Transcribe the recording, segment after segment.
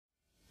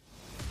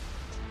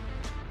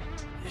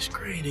This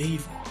great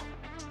evil,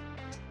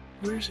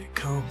 where's it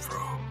come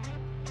from?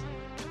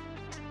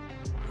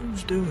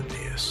 Who's doing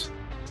this?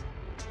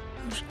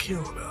 Who's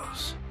killing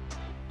us?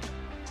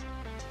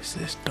 Is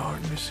this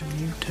darkness in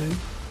you too?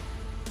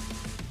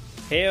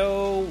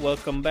 Heyo,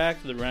 welcome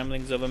back to the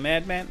Ramblings of a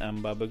Madman.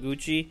 I'm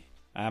Babaguchi.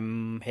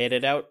 I'm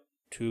headed out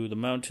to the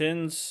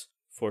mountains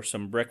for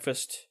some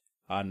breakfast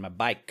on my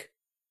bike.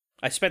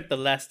 I spent the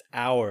last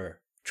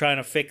hour trying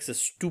to fix the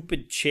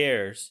stupid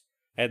chairs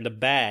and the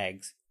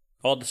bags,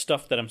 all the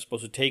stuff that I'm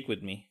supposed to take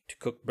with me to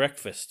cook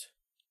breakfast.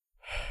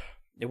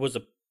 It was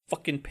a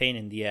fucking pain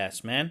in the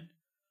ass, man.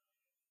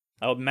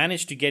 I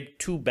managed to get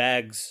 2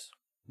 bags,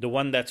 the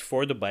one that's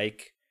for the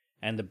bike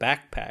and the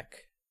backpack,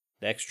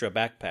 the extra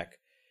backpack.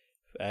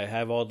 I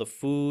have all the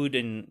food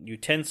and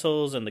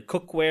utensils and the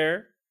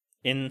cookware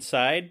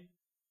inside.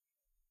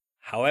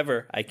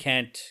 However, I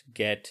can't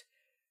get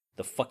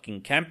the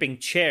fucking camping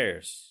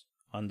chairs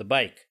on the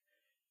bike.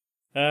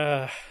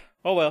 Oh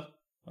well,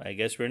 I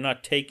guess we're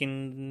not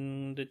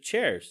taking the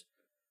chairs.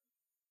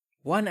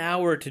 1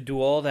 hour to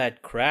do all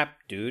that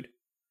crap, dude.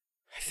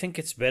 I think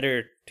it's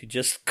better to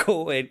just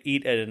go and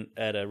eat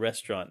at a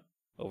restaurant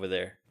over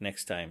there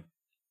next time.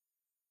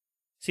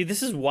 See,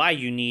 this is why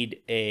you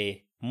need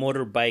a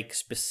motorbike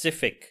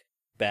specific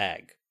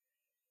bag.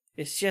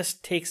 It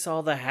just takes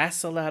all the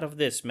hassle out of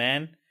this,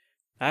 man.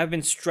 I've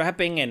been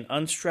strapping and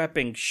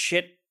unstrapping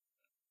shit,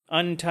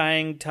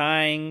 untying,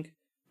 tying.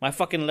 My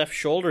fucking left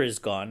shoulder is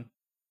gone.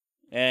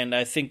 And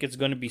I think it's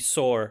going to be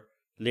sore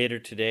later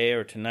today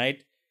or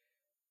tonight.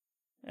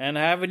 And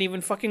I haven't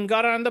even fucking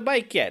got on the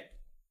bike yet.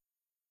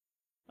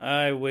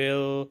 I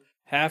will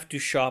have to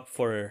shop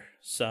for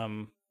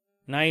some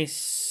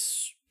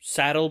nice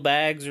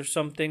saddlebags or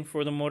something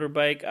for the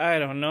motorbike. I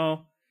don't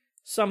know.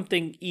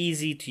 Something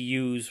easy to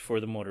use for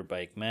the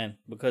motorbike, man.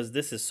 Because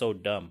this is so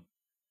dumb.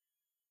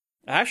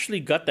 I actually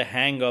got the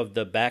hang of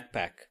the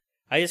backpack.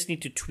 I just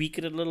need to tweak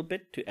it a little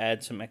bit to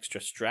add some extra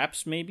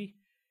straps maybe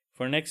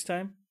for next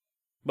time.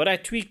 But I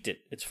tweaked it.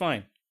 It's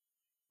fine.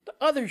 The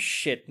other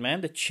shit, man.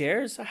 The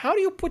chairs. How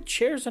do you put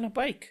chairs on a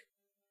bike?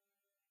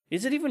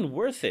 Is it even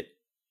worth it?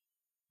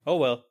 Oh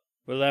well.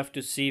 We'll have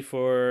to see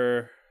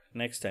for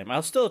next time.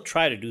 I'll still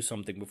try to do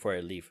something before I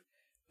leave.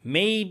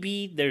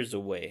 Maybe there's a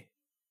way.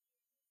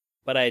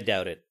 But I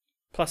doubt it.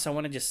 Plus, I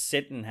want to just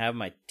sit and have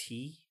my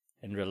tea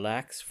and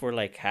relax for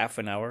like half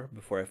an hour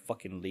before I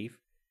fucking leave.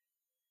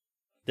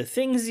 The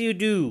things you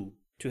do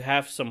to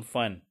have some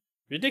fun.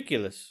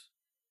 Ridiculous.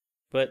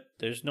 But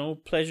there's no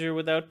pleasure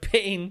without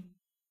pain.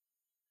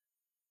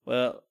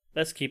 Well,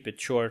 let's keep it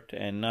short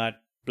and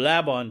not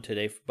blab on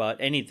today about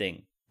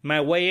anything.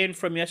 My weigh-in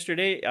from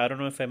yesterday, I don't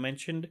know if I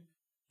mentioned,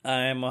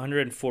 I'm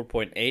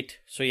 104.8.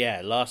 So yeah,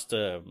 I lost,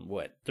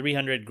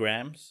 300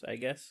 grams, I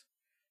guess.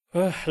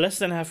 Less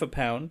than half a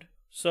pound.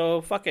 So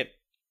fuck it.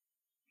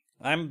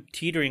 I'm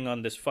teetering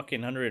on this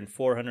fucking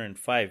 104,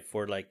 105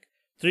 for like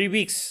 3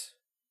 weeks.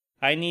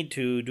 I need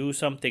to do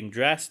something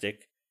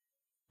drastic.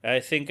 I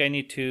think I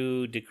need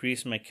to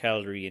decrease my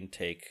calorie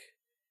intake.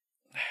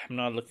 I'm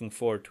not looking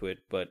forward to it,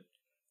 but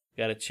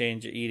gotta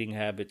change eating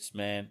habits,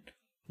 man,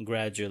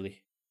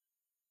 gradually.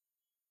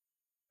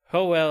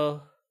 Oh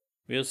well,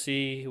 we'll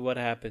see what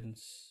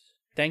happens.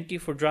 Thank you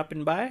for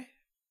dropping by.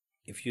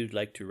 If you'd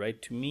like to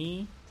write to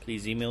me,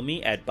 please email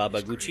me at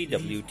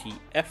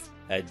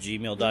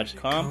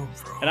babaguchitwtf@gmail.com,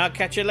 and I'll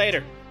catch you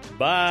later.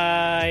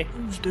 Bye.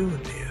 Who's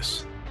doing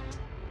this?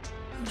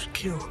 Who's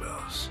killing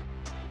us?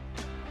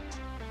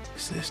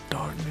 Is this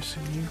darkness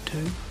in you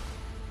too?